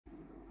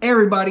Hey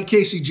everybody,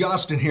 Casey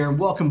Johnston here, and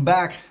welcome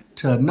back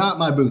to not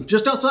my booth,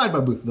 just outside my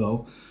booth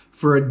though,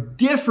 for a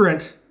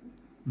different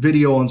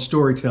video on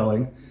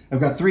storytelling.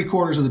 I've got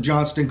 3/4 of the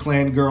Johnston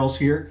clan girls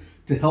here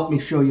to help me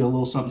show you a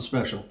little something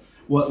special.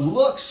 What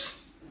looks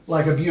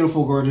like a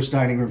beautiful, gorgeous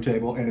dining room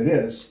table, and it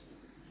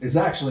is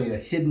actually a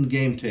hidden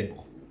game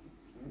table.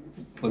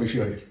 Let me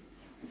show you.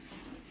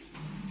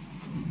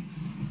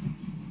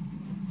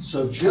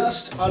 So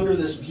just under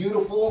this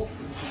beautiful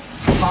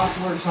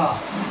poplar top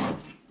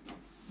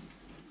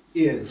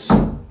is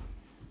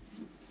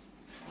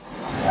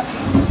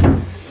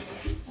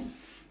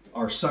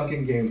our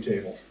sunken game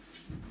table.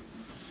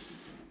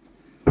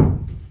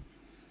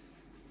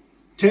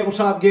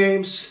 Tabletop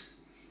games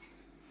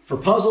for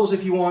puzzles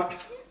if you want,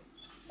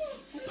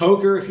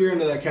 poker if you're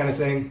into that kind of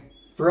thing.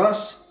 For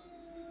us,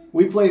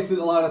 we play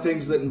through a lot of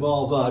things that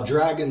involve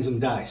dragons and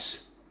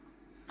dice.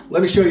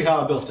 Let me show you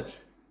how I built it.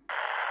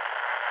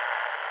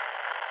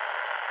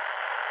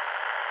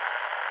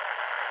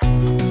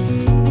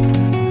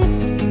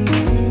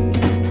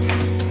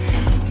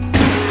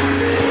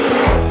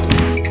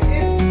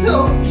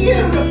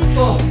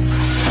 Beautiful.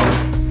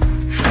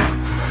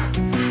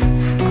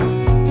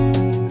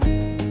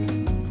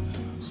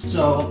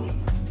 So,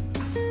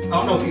 I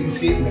don't know if you can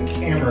see it in the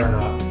camera or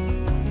not,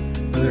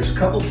 but there's a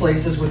couple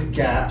places with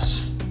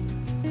gaps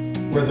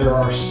where there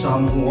are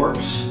some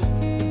warps,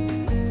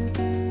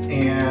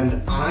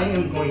 and I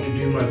am going to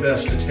do my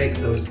best to take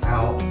those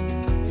out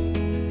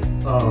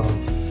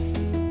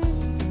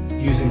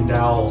using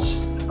dowels.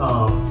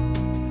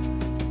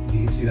 You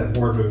can see that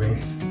board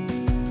moving.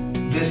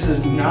 This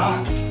is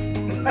not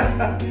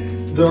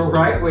the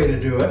right way to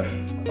do it.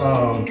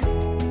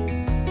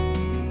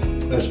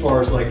 As far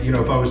as like, you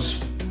know,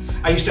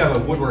 I used to have a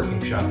woodworking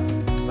shop.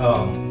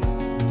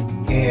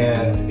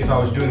 And if I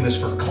was doing this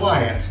for a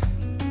client,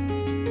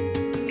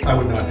 I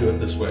would not do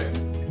it this way.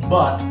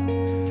 But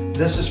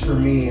this is for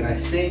me, and I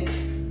think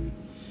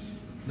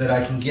that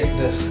I can get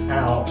this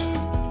out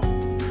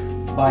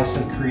by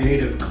some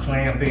creative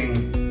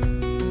clamping,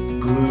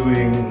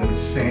 gluing, and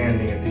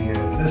sanding at the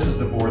end. This is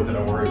the board that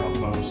I worry about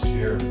most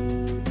here.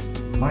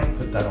 Might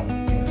put that on the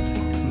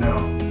end. No,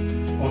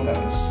 I want that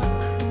in the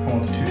center. I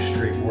want the two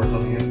straight boards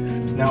on the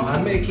end. Now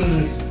I'm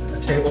making a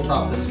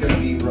tabletop that's going to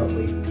be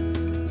roughly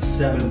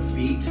 7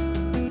 feet.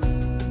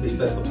 At least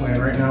that's the plan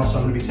right now. So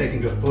I'm going to be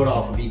taking a foot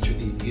off of each of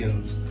these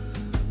ends,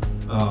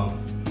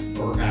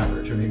 or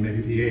average. I mean,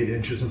 maybe be 8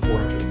 inches and 4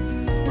 inches.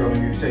 We're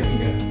going to be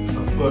taking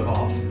a foot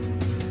off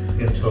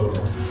in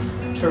total.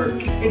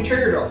 In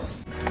total.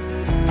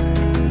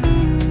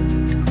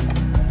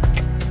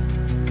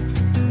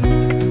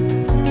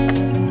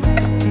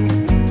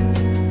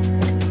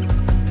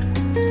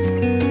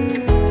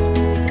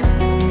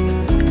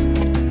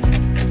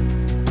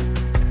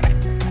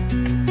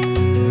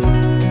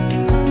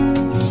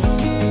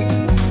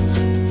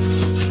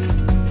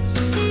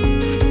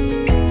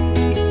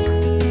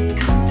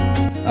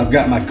 I've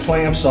got my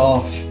clamps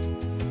off,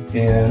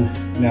 and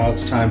now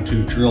it's time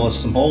to drill us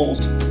some holes.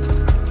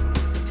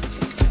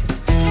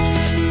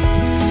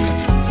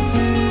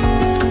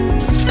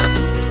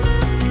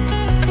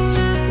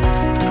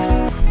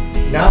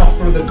 Now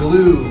for the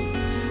glue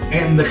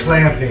and the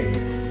clamping.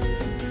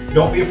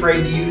 Don't be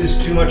afraid to use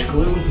too much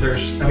glue. There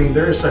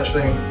is such a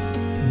thing,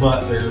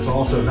 but there's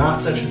also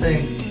not such a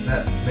thing, if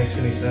that makes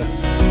any sense.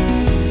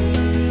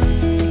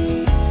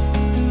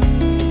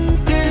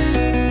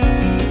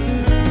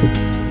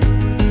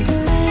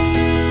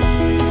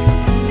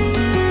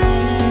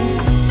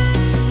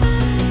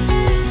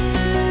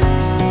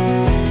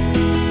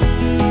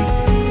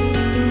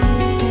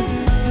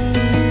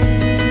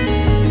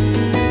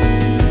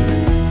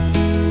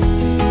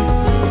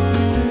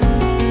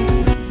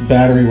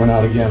 Battery went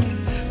out again.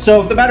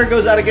 So if the battery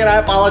goes out again, I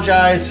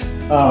apologize.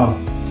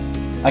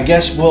 I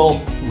guess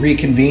we'll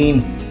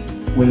reconvene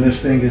when this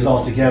thing is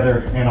all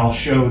together, and I'll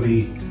show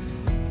the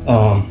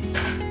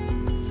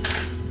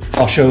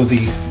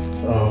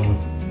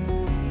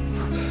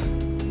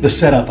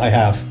setup I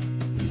have.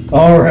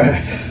 All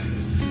right,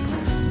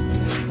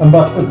 I'm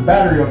about to put the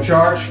battery on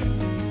charge,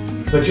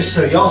 but just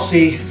so y'all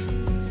see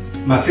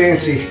my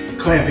fancy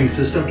clamping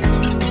system.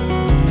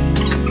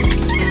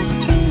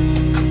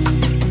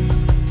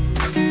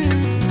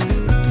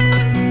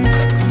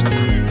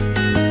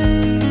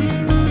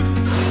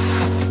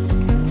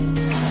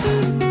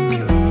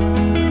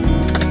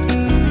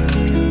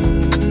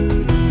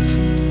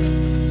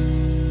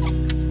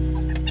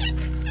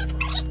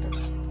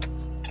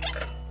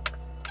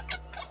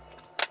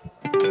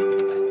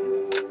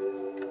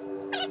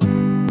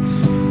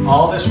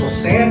 All this will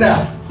sand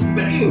out.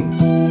 Bang!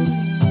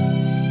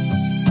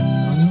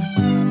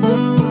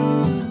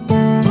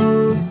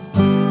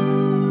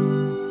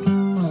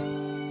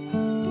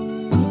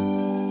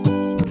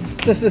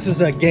 Since this is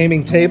a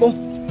gaming table,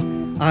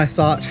 I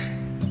thought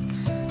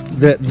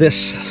that this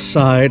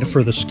side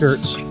for the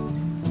skirts,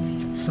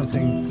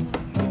 something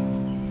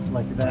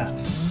like that,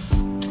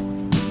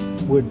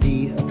 would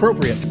be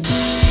appropriate.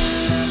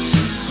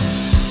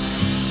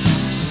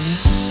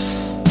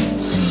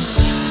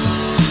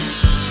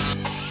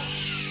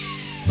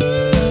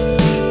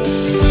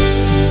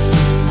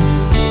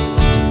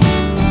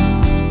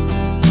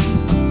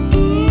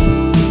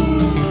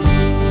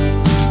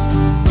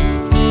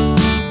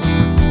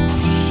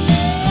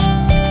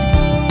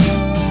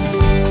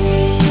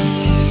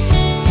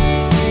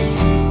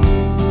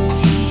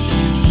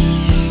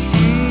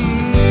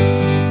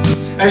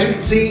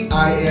 See,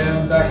 I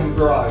am back in the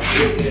garage.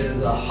 It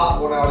is a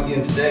hot one out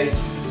again today.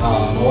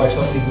 My wife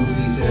helped me move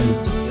these in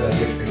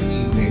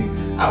yesterday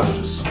evening. I was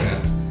just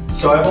spent.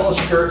 So I have all the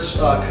skirts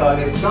cut.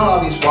 If it's not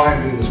obvious why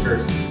I'm doing the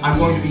skirts, I'm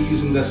going to be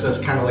using this as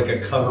kind of like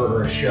a cover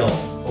or a shell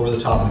over the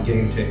top of the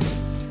game table.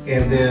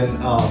 And then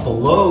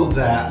below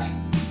that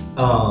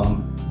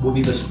will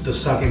be the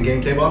sunken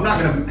game table. I'm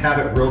not going to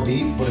have it real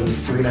deep. What is this,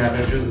 3.5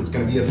 inches? It's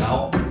going to be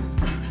about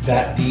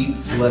that deep,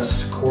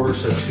 less quarter,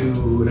 so 2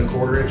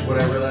 1/4 inch,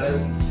 whatever that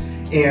is.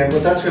 And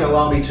what that's going to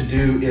allow me to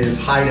do is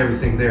hide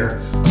everything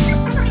there.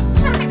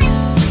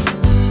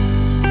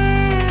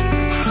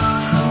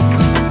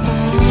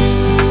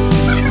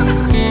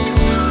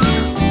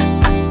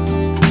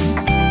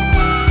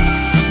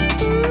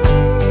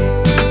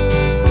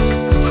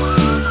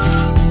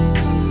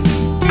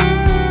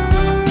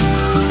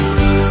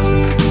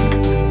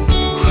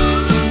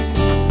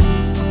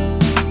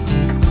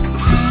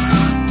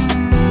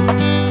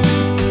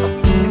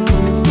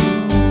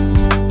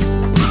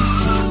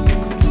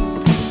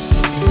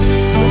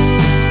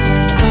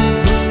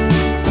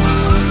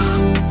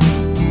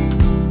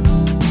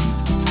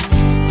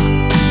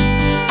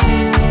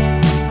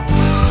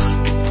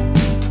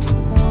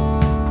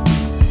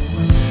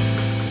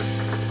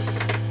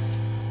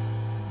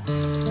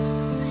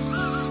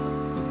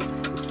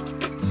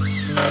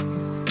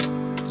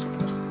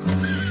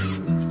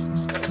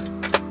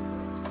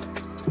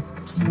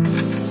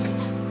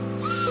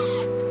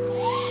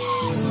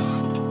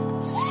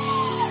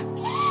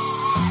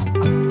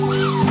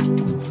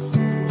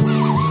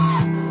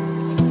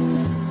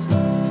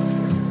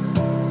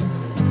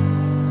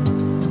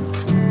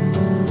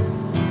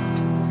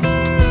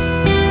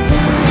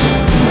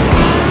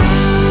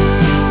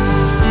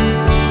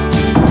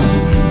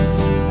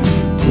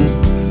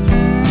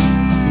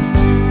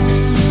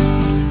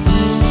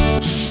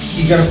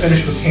 You gotta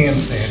finish with hand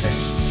sanding,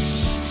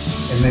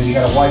 and then you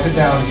gotta wipe it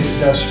down and get it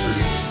dust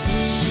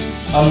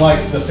free.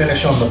 Unlike the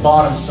finish on the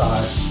bottom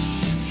side,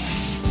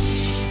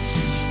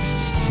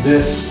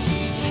 this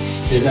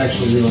is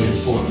actually really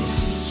important.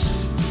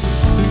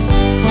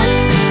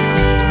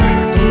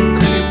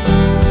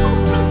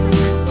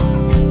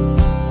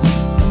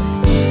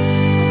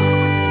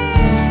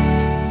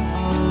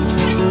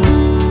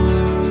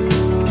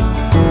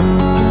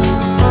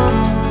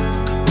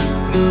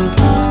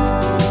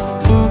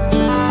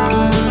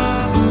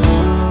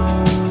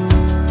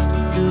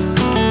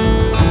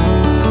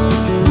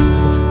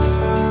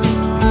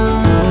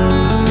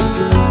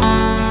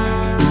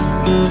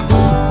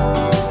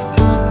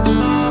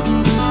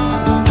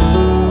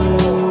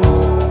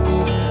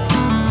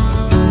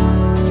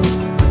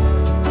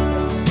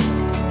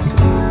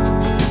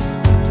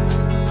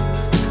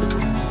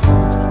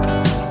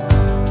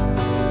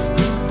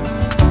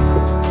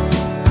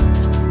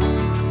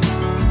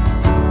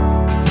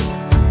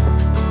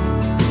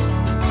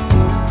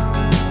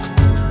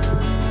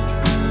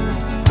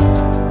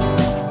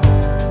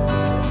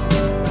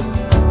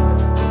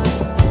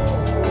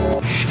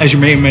 As you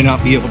may or may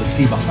not be able to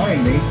see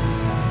behind me,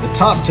 the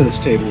top to this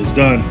table is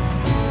done.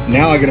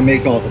 Now I gotta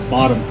make all the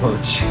bottom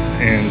parts,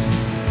 and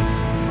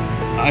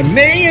I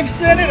may have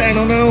said it, I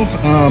don't know.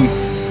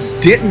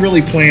 Didn't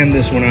really plan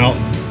this one out,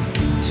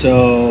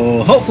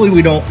 so hopefully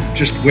we don't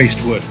just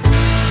waste wood.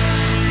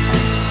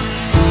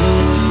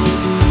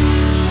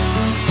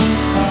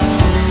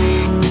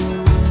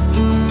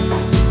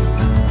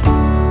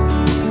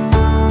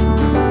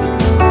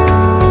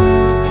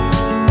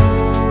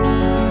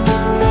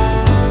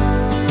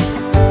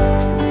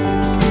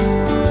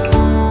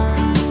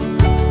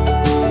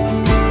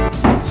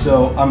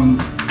 So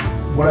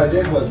what I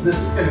did was, this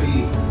is going to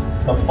be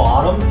the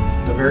bottom,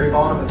 the very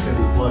bottom. It's going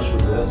to be flush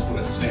with this when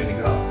it's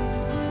standing up.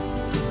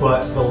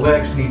 But the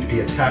legs need to be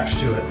attached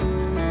to it.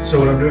 So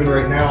what I'm doing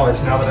right now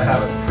is, now that I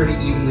have it pretty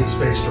evenly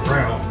spaced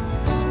around,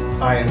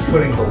 I am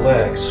putting the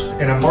legs,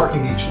 and I'm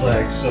marking each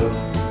leg. So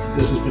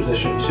this is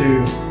position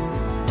 2,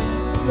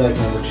 leg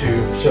number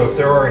 2. So if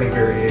there are any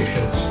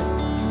variations,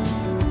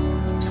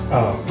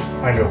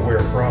 I know where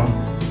from.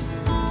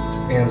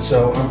 And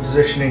so I'm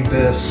positioning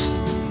this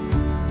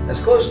as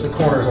close to the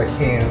corner as I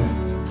can,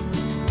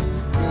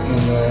 and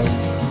then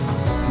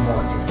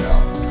mark it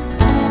out.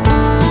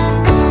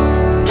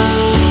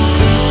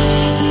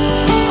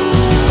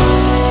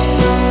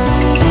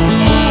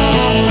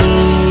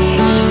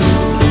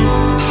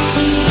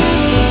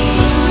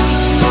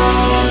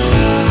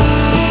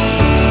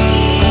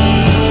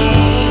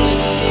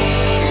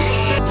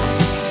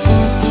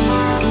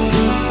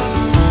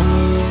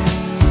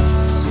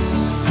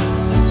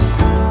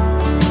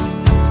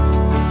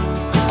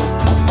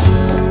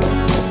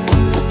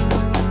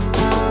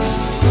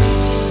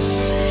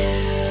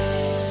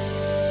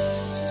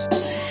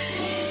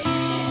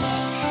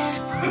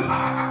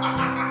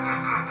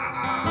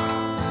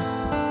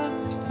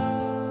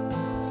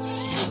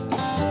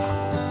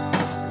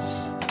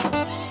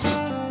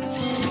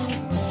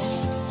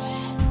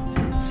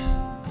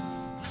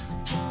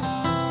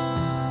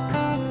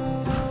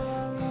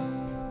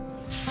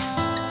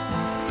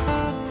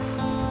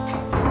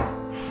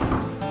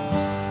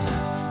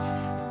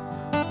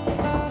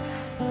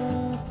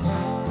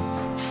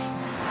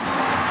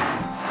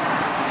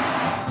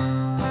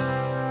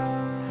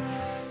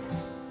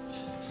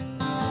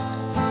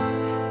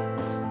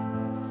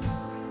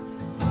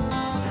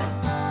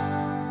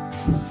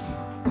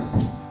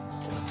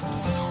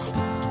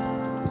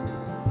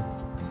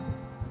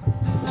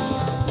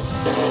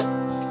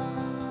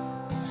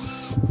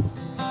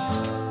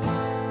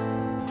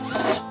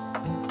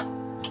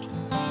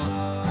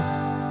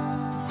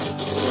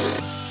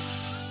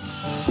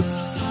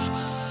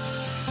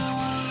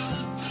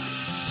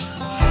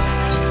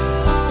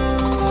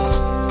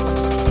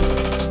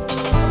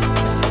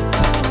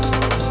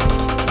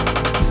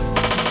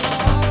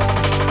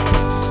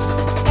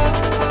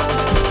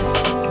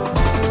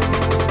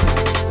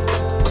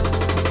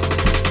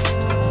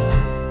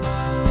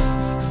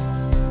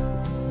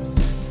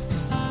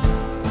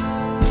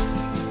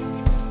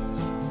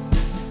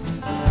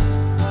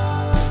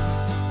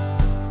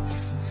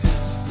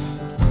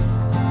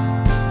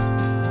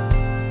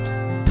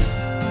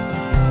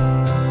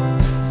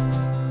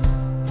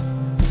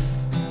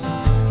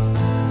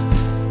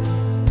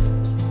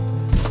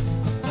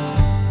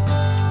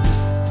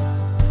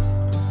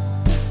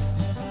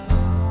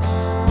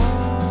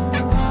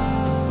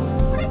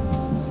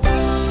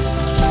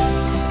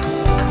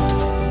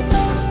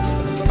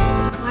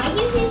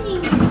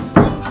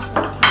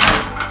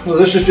 Well,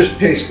 this is just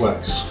paste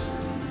wax. So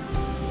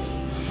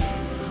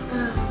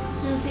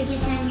if it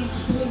gets on your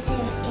keys,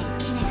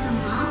 can it come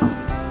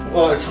off?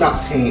 Well, it's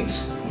not paint,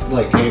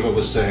 like Ava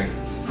was saying.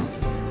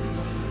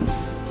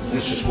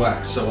 It's just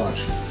wax, so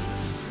watch. See?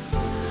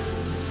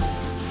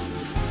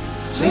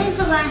 What does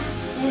the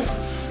wax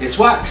do? It's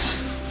wax.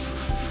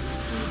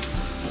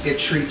 It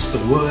treats the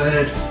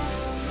wood.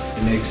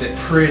 It makes it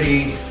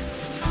pretty.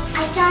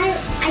 I thought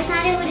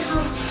it would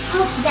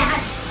help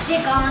that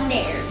stick on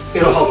there.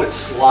 It'll help it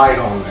slide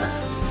on there.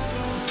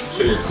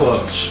 So you're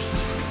close.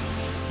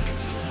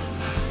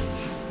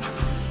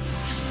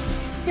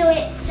 So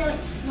it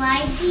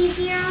slides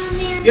easier on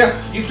there?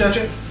 Yeah, you touch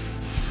it.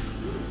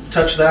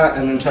 Touch that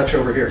and then touch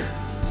over here.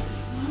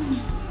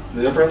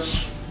 The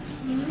difference?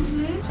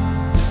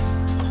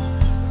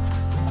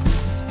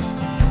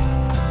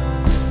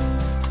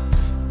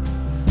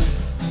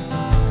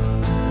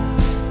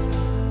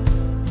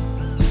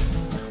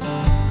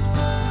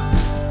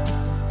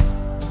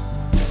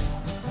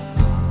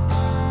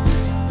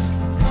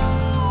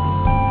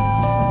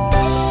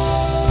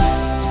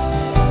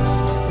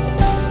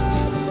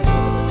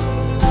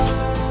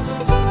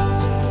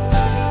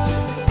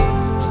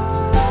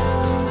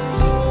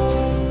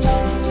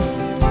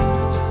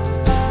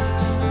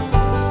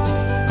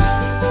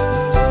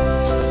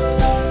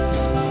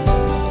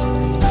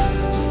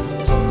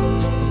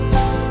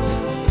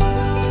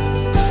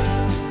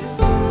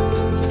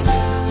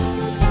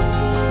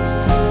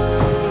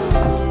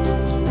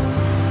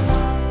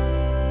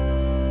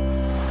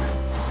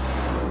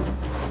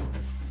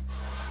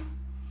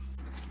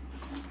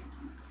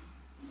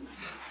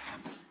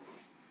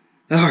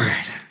 All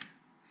right,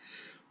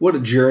 what a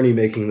journey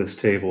making this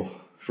table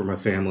for my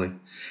family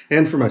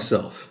and for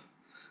myself.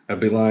 I'd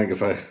be lying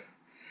if I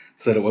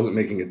said I wasn't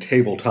making a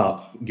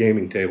tabletop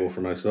gaming table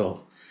for myself.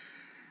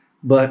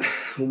 But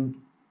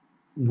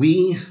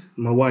my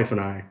wife and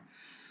I,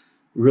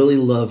 really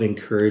love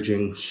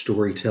encouraging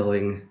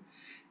storytelling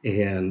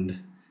and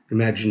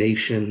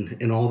imagination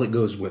and all that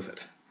goes with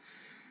it.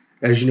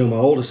 As you know, my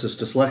oldest is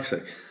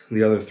dyslexic,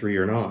 the other three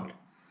are not.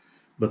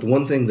 But the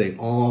one thing they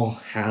all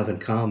have in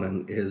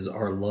common is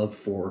our love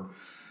for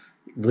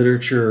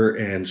literature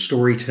and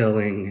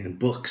storytelling and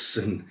books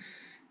and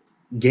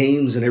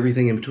games and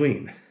everything in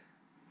between.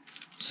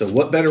 So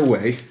what better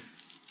way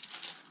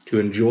to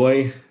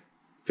enjoy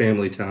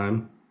family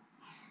time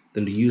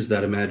than to use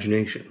that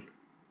imagination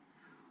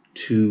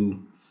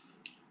to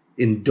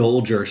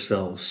indulge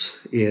ourselves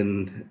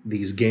in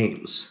these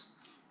games.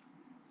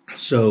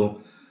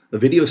 So a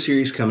video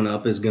series coming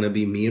up is going to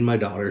be me and my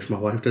daughters. My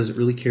wife doesn't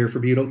really care for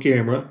being on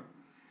camera,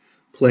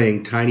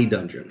 playing Tiny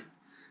Dungeon.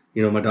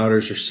 You know, my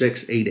daughters are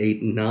 6, 8,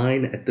 8, and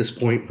 9 at this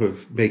point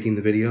of making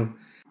the video.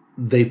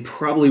 They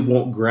probably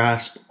won't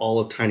grasp all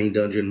of Tiny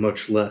Dungeon,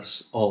 much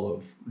less all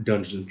of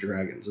Dungeons &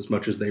 Dragons, as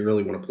much as they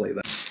really want to play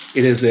that.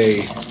 It is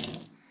a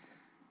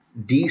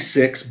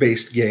D6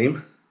 based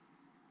game,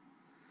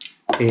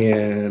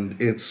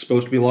 and it's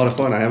supposed to be a lot of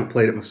fun. I haven't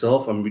played it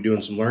myself. I'm going to be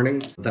doing some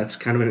learning. That's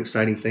kind of an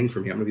exciting thing for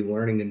me. I'm going to be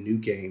learning a new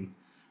game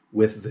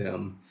with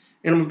them,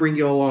 and I'm going to bring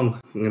you all along,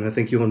 and I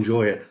think you'll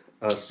enjoy it,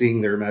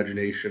 seeing their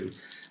imagination,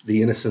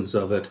 the innocence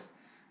of it,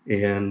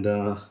 and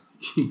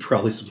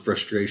probably some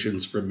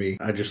frustrations from me.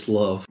 I just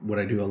love what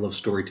I do. I love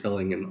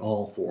storytelling in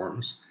all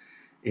forms,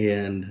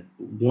 and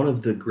one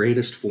of the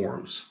greatest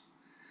forms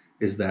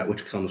is that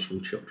which comes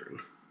from children.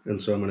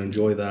 And so I'm going to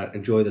enjoy that,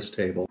 enjoy this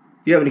table.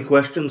 If you have any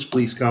questions,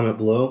 please comment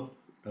below.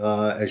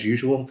 As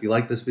usual, if you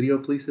like this video,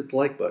 please hit the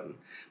like button.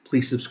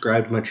 Please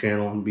subscribe to my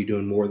channel. I'm going to be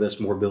doing more of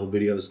this, more build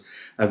videos.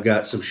 I've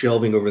got some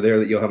shelving over there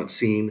that you haven't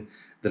seen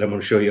that I'm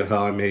going to show you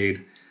how I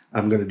made.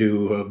 I'm going to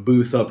do a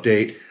booth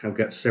update. I've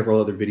got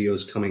several other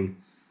videos coming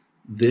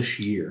this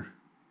year.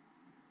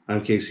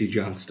 I'm Casey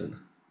Johnston.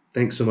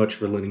 Thanks so much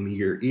for lending me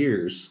your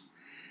ears,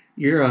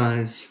 your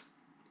eyes,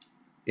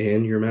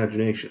 and your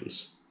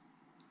imaginations.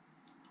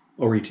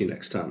 I'll read to you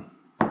next time.